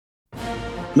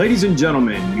Ladies and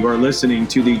gentlemen, you are listening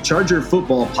to the Charger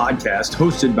Football Podcast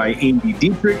hosted by Andy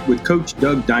Dietrich with Coach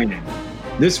Doug Dinan.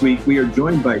 This week, we are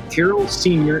joined by Carroll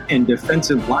senior and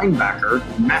defensive linebacker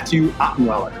Matthew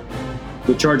Ottenweller.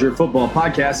 The Charger Football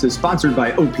Podcast is sponsored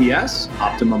by OPS,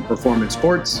 Optimum Performance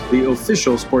Sports, the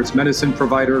official sports medicine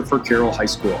provider for Carroll High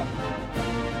School.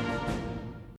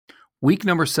 Week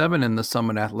number 7 in the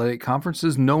Summit Athletic Conference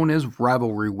is known as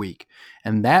Rivalry Week,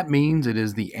 and that means it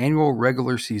is the annual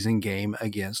regular season game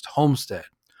against Homestead.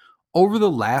 Over the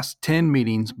last 10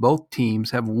 meetings, both teams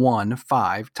have won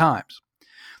 5 times.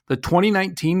 The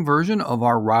 2019 version of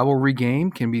our rivalry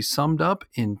game can be summed up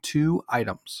in 2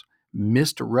 items: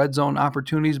 missed red zone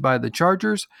opportunities by the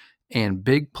Chargers and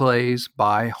big plays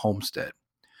by Homestead.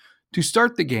 To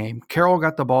start the game, Carroll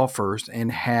got the ball first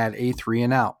and had a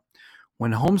 3-and-out.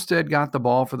 When Homestead got the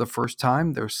ball for the first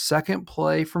time, their second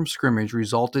play from scrimmage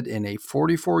resulted in a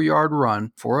 44-yard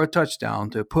run for a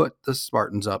touchdown to put the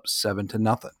Spartans up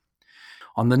 7-0.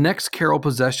 On the next Carroll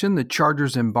possession, the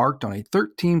Chargers embarked on a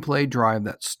 13-play drive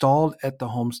that stalled at the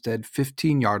Homestead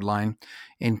 15-yard line,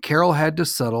 and Carroll had to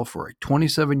settle for a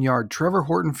 27-yard Trevor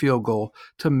Horton field goal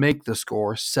to make the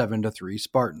score 7-3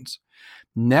 Spartans.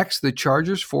 Next, the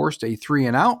Chargers forced a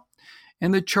 3-and-out,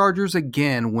 and the Chargers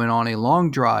again went on a long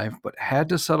drive but had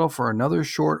to settle for another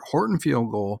short Horton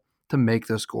field goal to make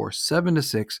the score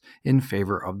 7-6 in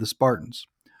favor of the Spartans.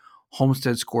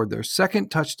 Homestead scored their second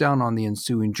touchdown on the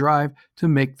ensuing drive to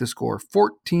make the score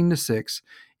 14-6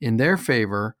 in their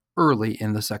favor early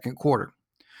in the second quarter.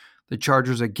 The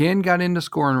Chargers again got into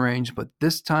scoring range, but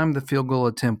this time the field goal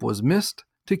attempt was missed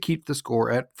to keep the score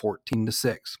at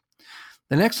 14-6.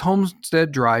 The next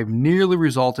Homestead drive nearly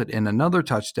resulted in another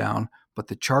touchdown, but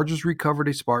the Chargers recovered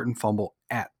a Spartan fumble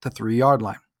at the 3-yard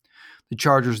line. The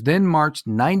Chargers then marched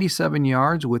 97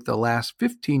 yards, with the last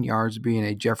 15 yards being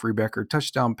a Jeffrey Becker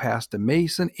touchdown pass to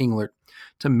Mason Englert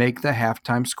to make the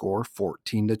halftime score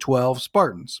 14-12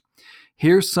 Spartans.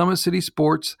 Here's Summit City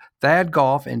Sports' Thad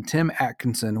Goff and Tim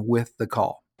Atkinson with the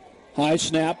call. High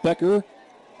snap, Becker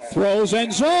throws,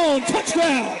 end zone,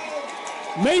 touchdown!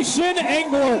 Mason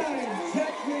Englert.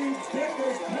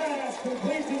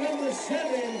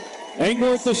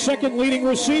 Englert, the second leading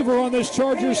receiver on this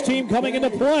Chargers team, coming into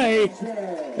play,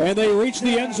 and they reach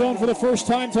the end zone for the first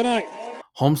time tonight.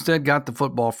 Homestead got the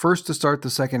football first to start the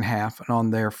second half, and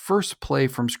on their first play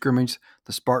from scrimmage,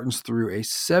 the Spartans threw a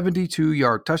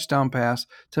 72-yard touchdown pass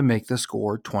to make the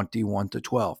score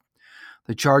 21-12.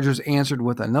 The Chargers answered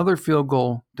with another field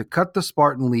goal to cut the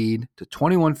Spartan lead to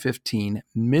 21-15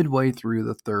 midway through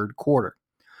the third quarter.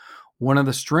 One of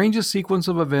the strangest sequence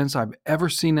of events I've ever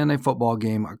seen in a football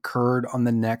game occurred on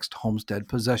the next Homestead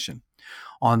possession.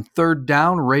 On third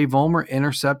down, Ray Vollmer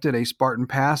intercepted a Spartan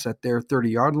pass at their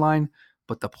 30-yard line,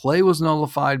 but the play was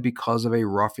nullified because of a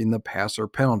roughing the passer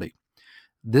penalty.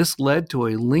 This led to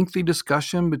a lengthy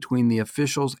discussion between the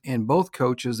officials and both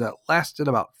coaches that lasted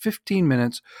about 15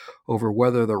 minutes over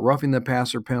whether the roughing the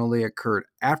passer penalty occurred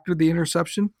after the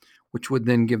interception, which would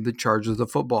then give the Chargers the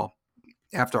football.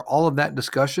 After all of that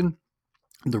discussion,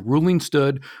 the ruling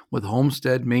stood with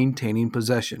Homestead maintaining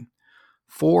possession.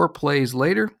 4 plays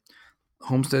later,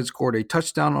 Homestead scored a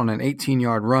touchdown on an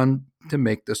 18-yard run to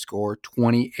make the score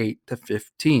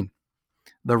 28-15.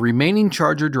 The remaining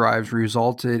Charger drives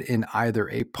resulted in either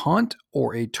a punt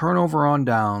or a turnover on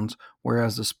downs,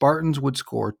 whereas the Spartans would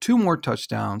score 2 more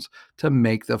touchdowns to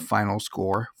make the final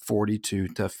score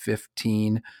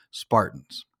 42-15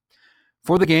 Spartans.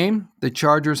 For the game, the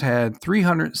Chargers had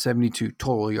 372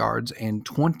 total yards and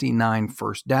 29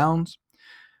 first downs.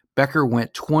 Becker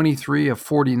went 23 of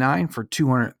 49 for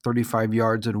 235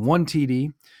 yards and 1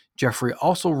 TD. Jeffrey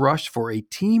also rushed for a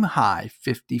team-high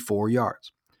 54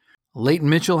 yards. Leighton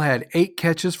Mitchell had 8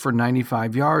 catches for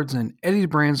 95 yards, and Eddie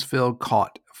Bransfield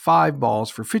caught 5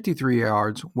 balls for 53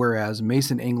 yards, whereas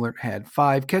Mason Englert had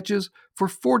 5 catches for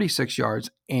 46 yards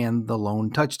and the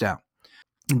lone touchdown.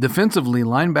 Defensively,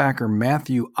 linebacker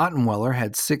Matthew Ottenweller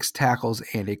had 6 tackles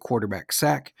and a quarterback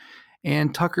sack,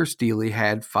 and Tucker Steele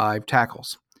had 5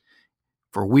 tackles.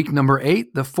 For week number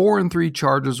 8, the 4-3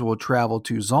 Chargers will travel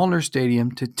to Zollner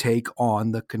Stadium to take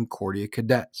on the Concordia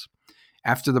Cadets.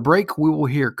 After the break, we will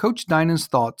hear Coach Dinan's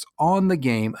thoughts on the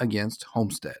game against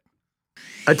Homestead.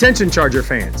 Attention Charger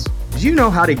fans, do you know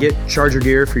how to get Charger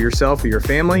gear for yourself or your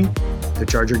family? The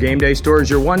Charger Game Day Store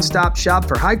is your one-stop shop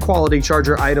for high-quality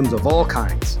Charger items of all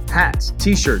kinds. Hats,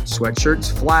 t-shirts,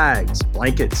 sweatshirts, flags,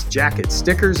 blankets, jackets,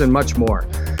 stickers, and much more.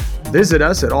 Visit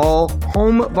us at all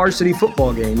home varsity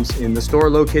football games in the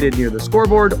store located near the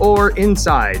scoreboard or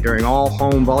inside during all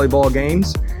home volleyball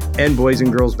games and boys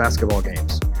and girls basketball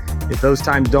games. If those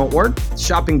times don't work,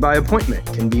 shopping by appointment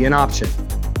can be an option.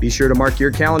 Be sure to mark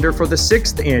your calendar for the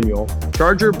 6th annual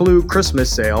Charger Blue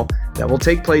Christmas Sale that will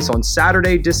take place on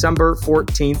Saturday, December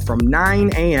 14th from 9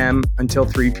 a.m. until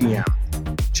 3 p.m.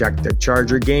 Check the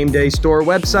Charger Game Day store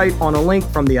website on a link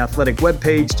from the Athletic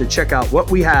webpage to check out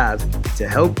what we have to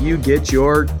help you get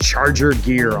your Charger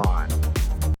gear on.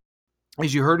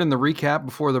 As you heard in the recap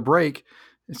before the break,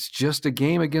 it's just a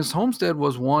game against Homestead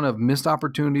was one of missed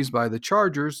opportunities by the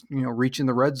Chargers, reaching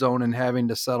the red zone and having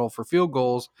to settle for field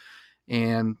goals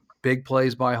and big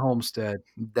plays by Homestead.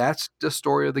 That's the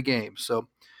story of the game. So,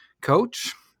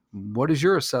 Coach, what is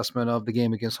your assessment of the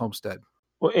game against Homestead?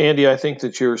 Well, Andy, I think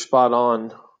that you're spot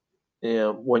on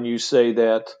when you say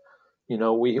that,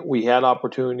 we had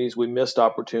opportunities, we missed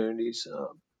opportunities.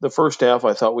 The first half,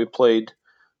 I thought we played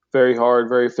very hard,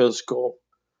 very physical.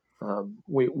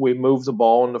 We moved the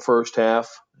ball in the first half.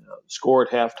 Score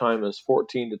at halftime is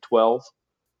 14-12,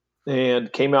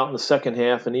 and came out in the second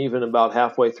half, and even about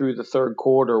halfway through the third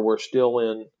quarter, we're still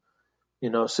in,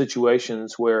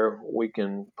 situations where we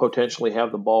can potentially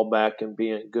have the ball back and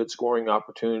be in good scoring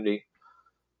opportunity.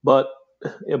 But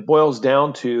it boils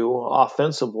down to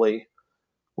offensively,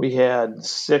 we had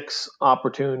 6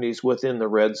 opportunities within the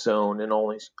red zone and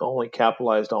only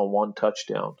capitalized on 1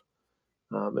 touchdown.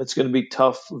 It's going to be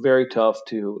tough, very tough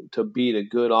to beat a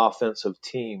good offensive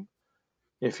team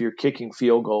if you're kicking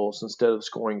field goals instead of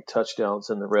scoring touchdowns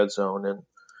in the red zone. And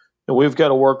we've got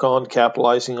to work on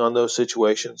capitalizing on those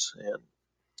situations. And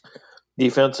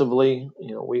defensively,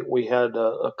 we had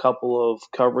a couple of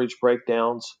coverage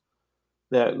breakdowns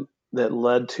that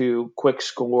led to quick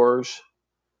scores.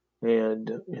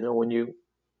 And, when you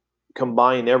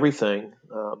combine everything,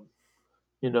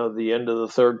 the end of the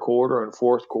third quarter and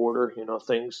fourth quarter,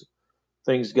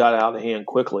 things got out of hand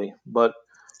quickly. But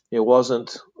it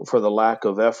wasn't for the lack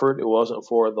of effort. It wasn't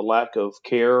for the lack of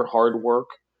care, hard work,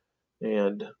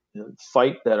 and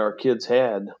fight that our kids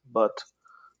had. But,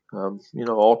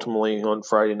 ultimately on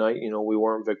Friday night, we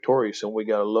weren't victorious, and we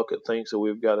got to look at things that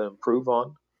we've got to improve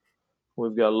on.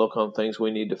 We've got to look on things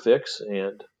we need to fix.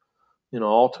 And,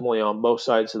 ultimately on both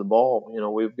sides of the ball,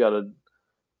 we've got to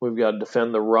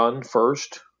defend the run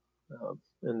first,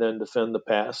 and then defend the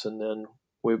pass, and then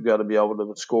we've got to be able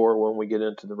to score when we get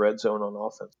into the red zone on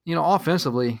offense.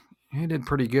 Offensively, he did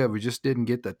pretty good. We just didn't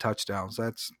get the touchdowns.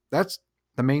 That's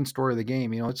the main story of the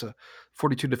game. It's a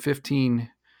 42-15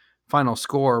 final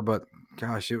score, but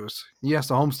gosh, you asked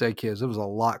the Homestead kids, it was a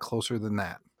lot closer than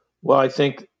that. Well, I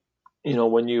think,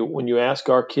 when you ask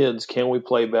our kids, can we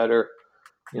play better?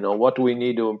 What do we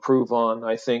need to improve on?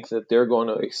 I think that they're going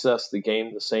to assess the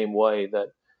game the same way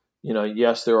that,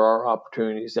 yes, there are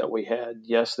opportunities that we had.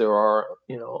 Yes, there are,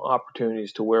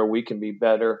 opportunities to where we can be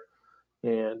better.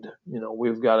 And,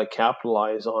 we've got to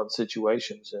capitalize on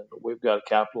situations, and we've got to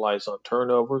capitalize on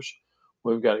turnovers.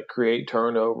 We've got to create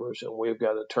turnovers, and we've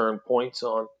got to turn points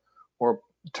on, or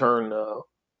turn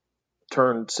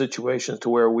situations to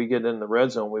where we get in the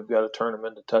red zone. We've got to turn them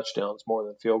into touchdowns more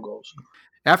than field goals.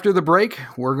 After the break,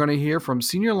 we're going to hear from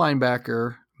senior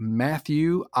linebacker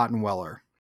Matthew Ottenweller.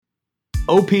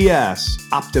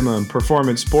 OPS, Optimum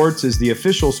Performance Sports, is the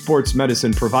official sports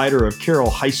medicine provider of Carroll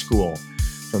High School.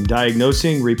 From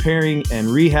diagnosing, repairing, and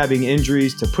rehabbing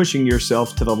injuries to pushing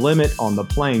yourself to the limit on the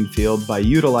playing field by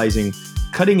utilizing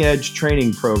cutting-edge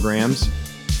training programs,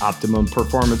 Optimum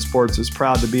Performance Sports is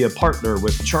proud to be a partner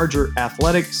with Charger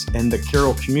Athletics and the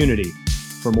Carroll community.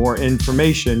 For more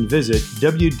information, visit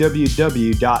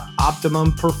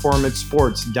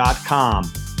www.optimumperformancesports.com.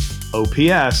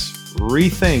 OPS,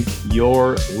 rethink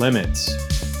your limits.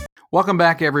 Welcome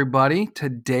back, everybody.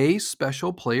 Today's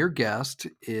special player guest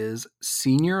is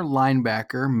senior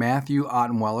linebacker Matthew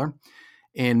Ottenweller.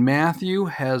 And Matthew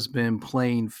has been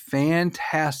playing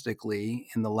fantastically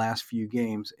in the last few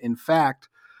games. In fact,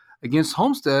 against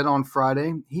Homestead on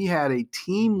Friday, he had a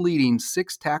team-leading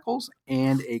 6 tackles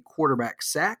and a quarterback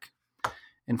sack.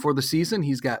 And for the season,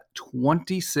 he's got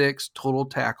 26 total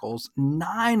tackles.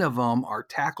 9 of them are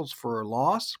tackles for a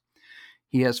loss.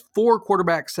 He has 4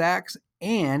 quarterback sacks,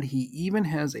 and he even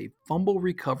has a fumble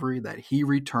recovery that he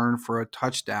returned for a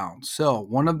touchdown. So,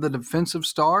 one of the defensive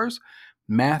stars,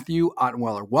 Matthew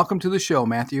Ottenweller. Welcome to the show,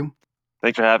 Matthew.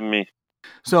 Thanks for having me.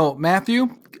 So, Matthew,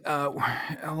 a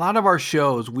lot of our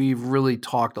shows, we've really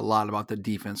talked a lot about the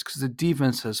defense because the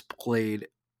defense has played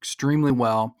extremely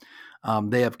well.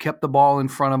 They have kept the ball in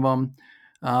front of them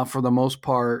for the most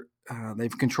part.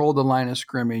 They've controlled the line of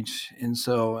scrimmage. And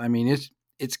so, I mean,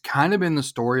 it's kind of been the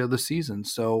story of the season.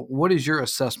 So what is your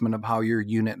assessment of how your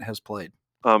unit has played?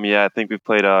 Yeah, I think we've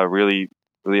played really,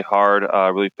 really hard,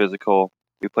 really physical.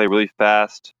 We play really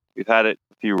fast. We've had a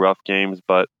few rough games,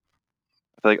 but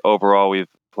I feel like overall we've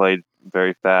played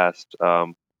very fast,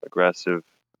 aggressive,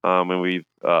 and we've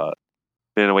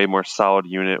been a way more solid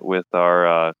unit with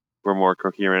our. We're more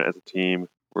coherent as a team.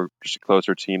 We're just a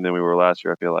closer team than we were last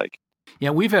year, I feel like. Yeah,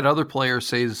 we've had other players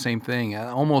say the same thing.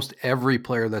 Almost every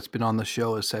player that's been on the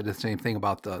show has said the same thing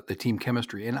about the team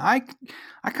chemistry. And I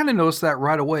kind of noticed that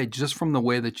right away just from the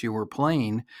way that you were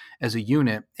playing as a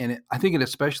unit. And I think it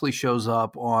especially shows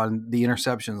up on the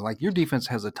interceptions. Like your defense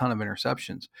has a ton of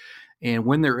interceptions. And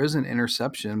when there is an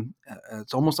interception,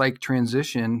 it's almost like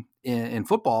transition in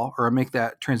football, or make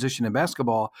that transition in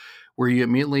basketball where you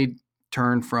immediately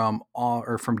turn from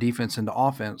defense into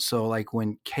offense. So like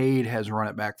when Cade has run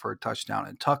it back for a touchdown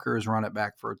and Tucker has run it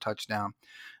back for a touchdown,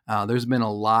 there's been a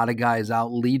lot of guys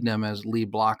out leading them as lead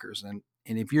blockers. And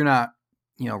if you're not,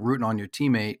 rooting on your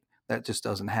teammate, that just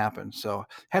doesn't happen. So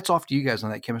hats off to you guys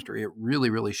on that chemistry. It really,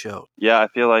 really showed. Yeah, I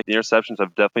feel like the interceptions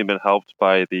have definitely been helped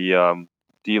by the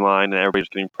D-line and everybody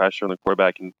just getting pressure on the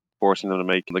quarterback and forcing them to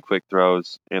make the quick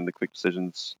throws and the quick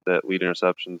decisions that lead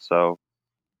interceptions. So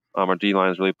our D-line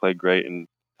has really played great in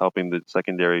helping the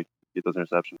secondary get those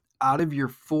interceptions. Out of your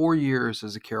 4 years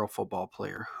as a Carroll football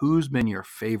player, who's been your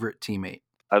favorite teammate?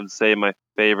 I would say my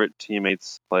favorite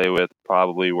teammates to play with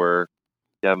probably were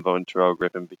Gavin Bowen and Terrell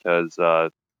Griffin, because I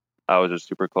was just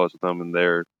super close with them, and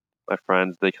they're my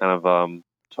friends. They kind of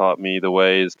taught me the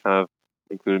ways, kind of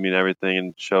included me in everything,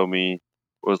 and showed me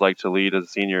what it was like to lead as a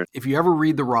senior. If you ever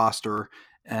read the roster,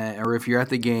 or if you're at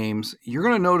the games, you're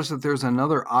going to notice that there's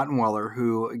another Ottenweller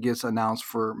who gets announced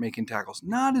for making tackles.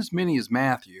 Not as many as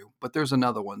Matthew, but there's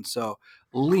another one. So,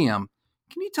 Liam,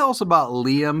 can you tell us about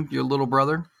Liam, your little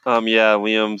brother? Yeah,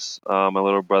 Liam's my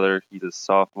little brother. He's a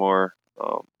sophomore.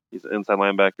 He's an inside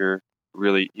linebacker.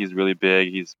 He's really big.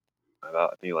 He's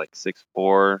about, I think, like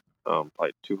 6'4",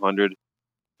 probably 200.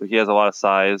 So he has a lot of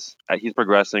size. He's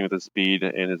progressing with his speed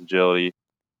and his agility,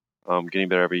 getting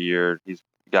better every year. He's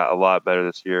got a lot better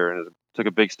this year and took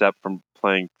a big step from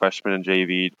playing freshman and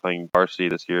JV to playing varsity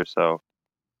this year. So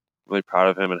really proud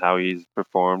of him and how he's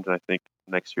performed. And I think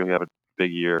next year he'll have a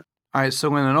big year. All right,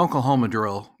 so in an Oklahoma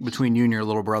drill between you and your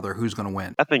little brother, who's going to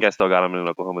win? I think I still got him in an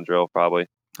Oklahoma drill, probably.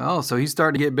 Oh, so he's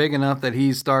starting to get big enough that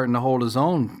he's starting to hold his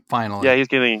own finally. Yeah, he's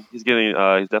definitely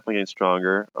getting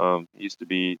stronger. He used to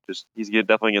be he's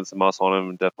definitely getting some muscle on him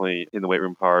and definitely in the weight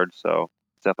room hard. So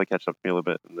it's definitely catching up to me a little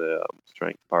bit in the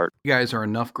strength part. You guys are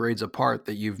enough grades apart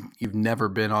that you've never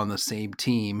been on the same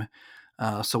team.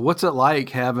 So what's it like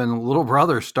having a little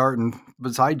brother starting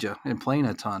beside you and playing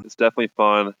a ton? It's definitely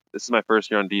fun. This is my first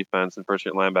year on defense and first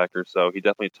year at linebacker, so he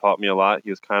definitely taught me a lot. He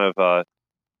was kind of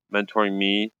mentoring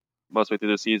me most of the way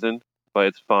through the season, but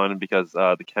it's fun because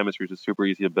the chemistry is super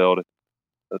easy to build. At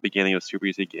the beginning, it was super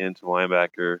easy to get into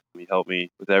linebacker. He helped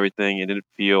me with everything. It didn't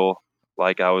feel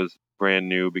like I was brand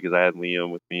new because I had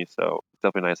Liam with me, so it's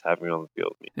definitely nice having him on the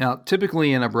field with me. Now,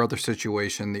 typically in a brother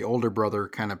situation, the older brother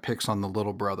kind of picks on the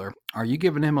little brother. Are you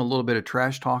giving him a little bit of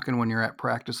trash talking when you're at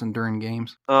practice and during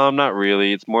games? Not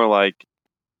really. It's more like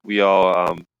we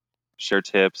all share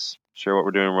tips, share what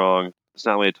we're doing wrong. There's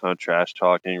not really a ton of trash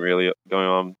talking really going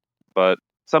on, but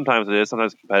sometimes it is.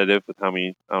 Sometimes it's competitive with how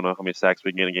many sacks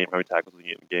we can get in a game, how many tackles we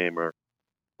can get in a game,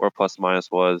 or plus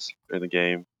minus was in the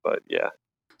game. But yeah.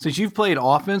 Since you've played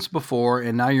offense before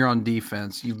and now you're on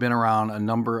defense, you've been around a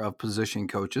number of position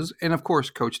coaches and, of course,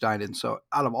 Coach Dynan. So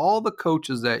out of all the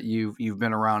coaches that you've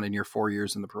been around in your 4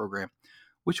 years in the program,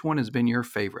 which one has been your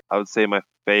favorite? I would say my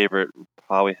favorite would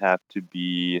probably have to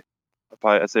be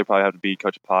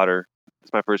Coach Potter.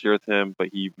 It's my first year with him, but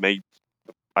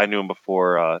I knew him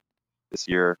before this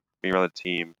year being around the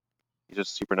team. He's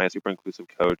just super nice, super inclusive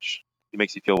coach. He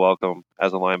makes you feel welcome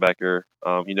as a linebacker.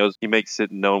 He makes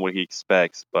it known what he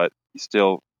expects, but he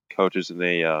still coaches in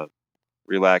a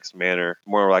relaxed manner,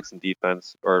 more relaxed in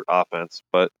defense or offense.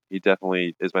 But he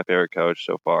definitely is my favorite coach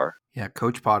so far. Yeah,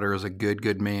 Coach Potter is a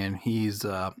good man. He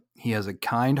has a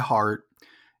kind heart.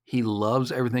 He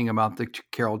loves everything about the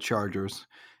Carroll Chargers,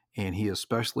 and he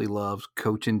especially loves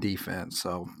coaching defense.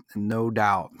 So no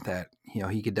doubt that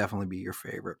he could definitely be your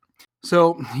favorite.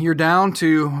 So you're down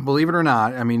to, believe it or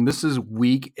not, I mean, this is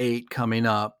week 8 coming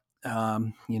up.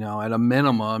 At a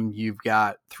minimum, you've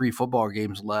got 3 football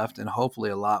games left and hopefully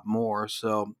a lot more.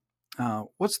 So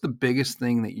what's the biggest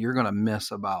thing that you're going to miss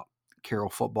about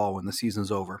Carroll football when the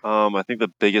season's over? I think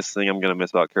the biggest thing I'm going to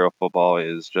miss about Carroll football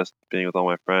is just being with all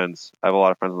my friends. I have a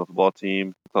lot of friends on the football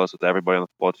team, close with everybody on the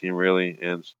football team, really.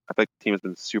 And I think the team has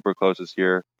been super close this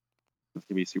year. It's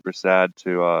going to be super sad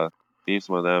to leave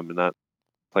some of them and not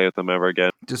play with them ever again.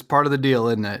 Just part of the deal,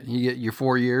 isn't it? You get your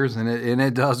 4 years, and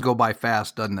it does go by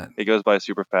fast, doesn't it? It goes by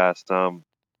super fast.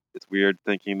 It's weird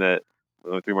thinking that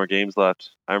only 3 more games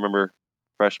left. I remember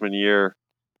freshman year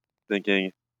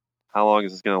thinking, how long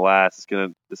is this going to last? It's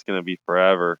going to be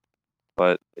forever.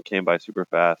 but it came by super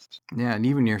fast. Yeah, and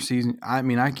even your season, I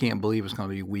mean, I can't believe it's going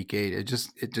to be week 8. It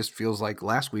just feels like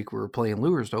last week we were playing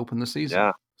Lures to open the season.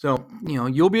 Yeah. So,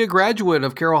 you'll be a graduate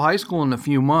of Carroll High School in a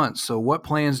few months. So what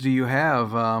plans do you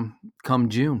have come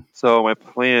June? So my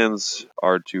plans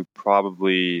are to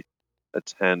probably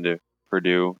attend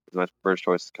Purdue as my first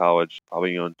choice of college.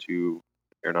 Probably going to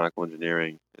aeronautical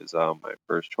engineering is my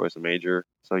first choice of major.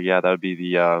 So yeah, that would be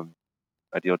the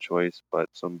ideal choice. But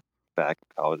some backup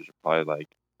colleges are probably like,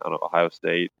 I don't know, Ohio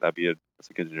State. That's a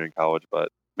good engineering college. But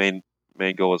main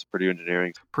goal is Purdue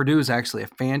engineering. Purdue is actually a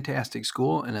fantastic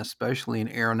school, and especially in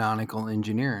aeronautical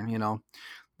engineering.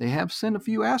 They have sent a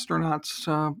few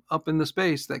astronauts up into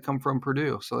space that come from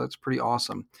Purdue, so that's pretty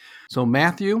awesome. So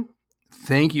Matthew,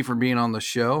 thank you for being on the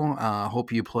show.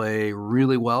 Hope you play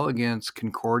really well against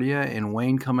Concordia and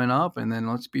Wayne coming up, and then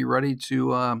let's be ready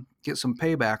to get some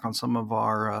payback on some of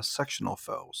our sectional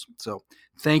foes. So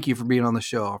thank you for being on the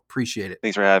show. I appreciate it.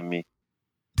 Thanks for having me.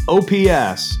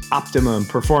 OPS, Optimum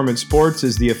Performance Sports,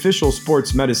 is the official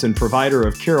sports medicine provider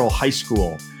of Carroll High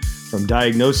School. From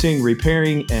diagnosing,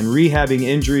 repairing, and rehabbing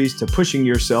injuries to pushing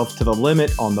yourself to the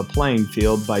limit on the playing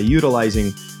field by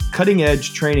utilizing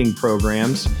cutting-edge training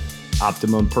programs,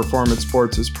 Optimum Performance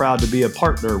Sports is proud to be a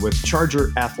partner with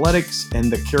Charger Athletics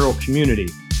and the Carroll community.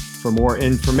 For more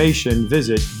information,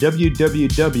 visit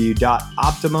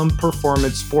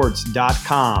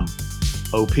www.optimumperformancesports.com.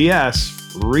 OPS,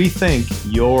 rethink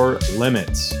your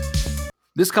limits.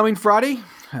 This coming Friday,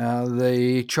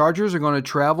 the Chargers are going to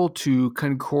travel to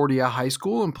Concordia High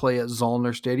School and play at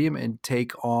Zollner Stadium and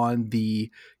take on the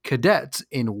Cadets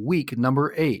in week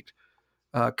number 8.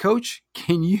 Coach,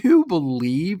 can you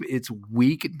believe it's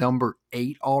week number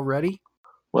 8 already?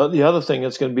 Well, the other thing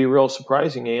that's going to be real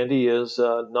surprising, Andy, is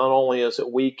not only is it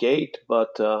week 8, but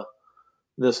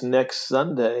this next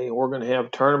Sunday we're going to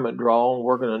have tournament draw, and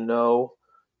we're going to know,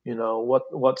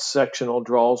 what sectional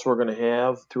draws we're going to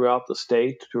have throughout the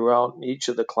state, throughout each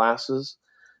of the classes.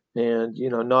 And,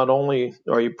 not only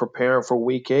are you preparing for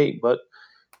week 8, but,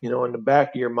 in the back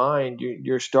of your mind,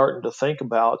 you're starting to think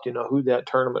about, who that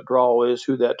tournament draw is,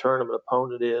 who that tournament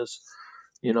opponent is,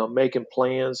 making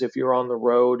plans if you're on the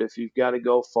road, if you've got to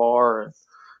go far, and,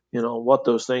 what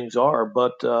those things are.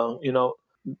 But, the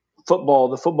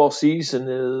football season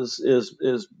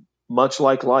is much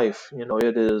like life.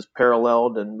 It is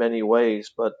paralleled in many ways,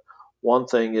 but one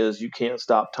thing is you can't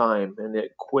stop time, and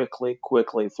it quickly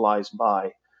flies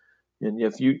by. And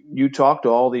if you talk to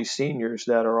all these seniors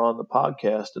that are on the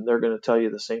podcast, and they're going to tell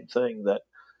you the same thing, that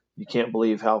you can't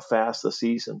believe how fast the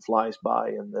season flies by,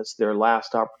 and that's their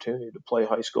last opportunity to play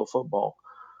high school football.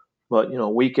 But,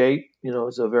 week 8,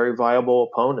 is a very viable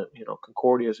opponent.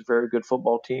 Concordia is a very good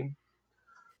football team.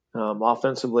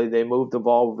 Offensively, they move the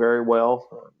ball very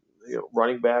well.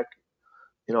 Running back,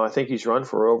 I think he's run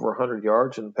for over 100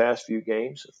 yards in the past few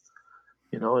games.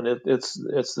 And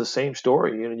it's the same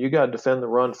story. You got to defend the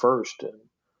run first, and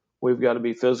we've got to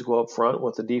be physical up front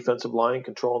with the defensive line,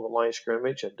 controlling the line of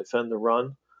scrimmage, and defend the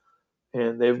run.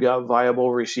 And they've got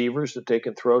viable receivers that they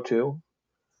can throw to,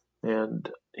 and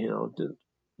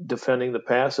defending the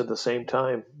pass at the same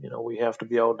time. We have to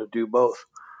be able to do both.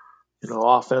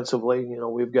 Offensively,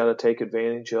 we've got to take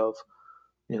advantage of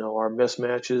our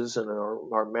mismatches and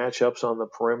our matchups on the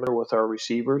perimeter with our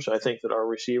receivers. I think that our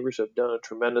receivers have done a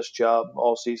tremendous job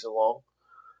all season long.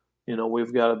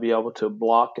 We've got to be able to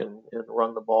block and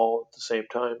run the ball at the same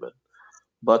time.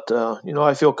 But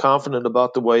I feel confident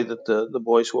about the way that the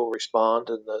boys will respond,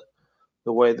 and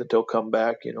the way that they'll come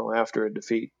back, after a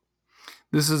defeat.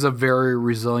 This is a very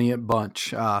resilient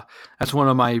bunch. That's one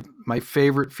of my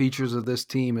favorite features of this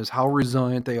team is how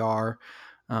resilient they are.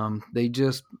 They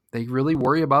really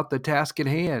worry about the task at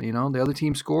hand. The other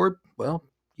team scored. Well,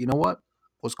 you know what?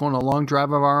 Let's go on a long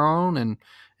drive of our own and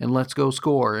let's go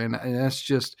score. And that's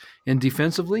just, and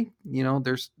defensively,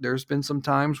 there's been some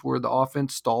times where the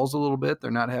offense stalls a little bit.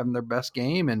 They're not having their best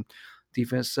game, and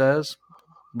defense says,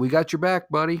 we got your back,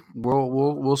 buddy.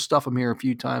 We'll stuff them here a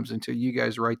few times until you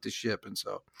guys right the ship. And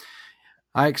so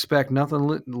I expect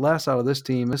nothing less out of this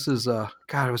team. This is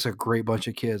God, it was a great bunch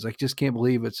of kids. I just can't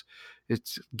believe it's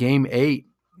game 8,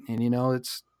 and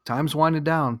it's time's winding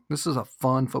down. This is a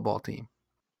fun football team.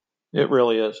 It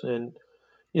really is. And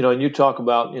and you talk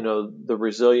about the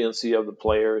resiliency of the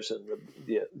players and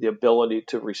the ability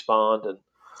to respond, and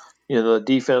the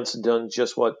defense done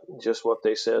just what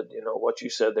they said, what you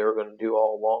said they were going to do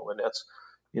all along, and that's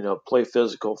play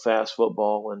physical, fast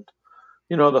football. And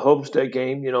the Homestead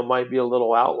game might be a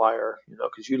little outlier,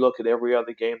 because you look at every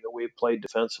other game that we've played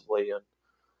defensively, and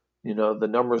the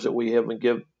numbers that we have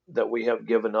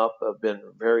given up have been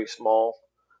very small.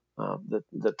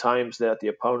 The times that the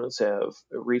opponents have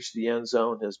reached the end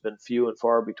zone has been few and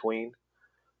far between.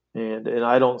 And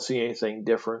I don't see anything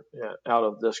different out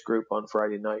of this group on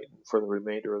Friday night for the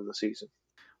remainder of the season.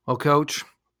 Well, Coach,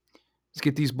 let's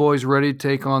get these boys ready to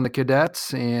take on the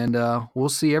Cadets, and we'll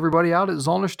see everybody out at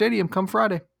Zollner Stadium come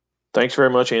Friday. Thanks very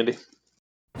much, Andy.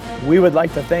 We would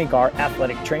like to thank our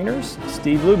athletic trainers,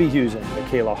 Steve Lubyhusen,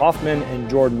 Michaela Hoffman, and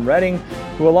Jordan Redding,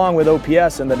 who along with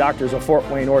OPS and the doctors of Fort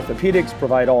Wayne Orthopedics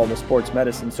provide all the sports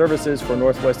medicine services for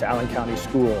Northwest Allen County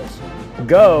schools.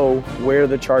 Go where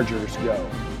the Chargers go.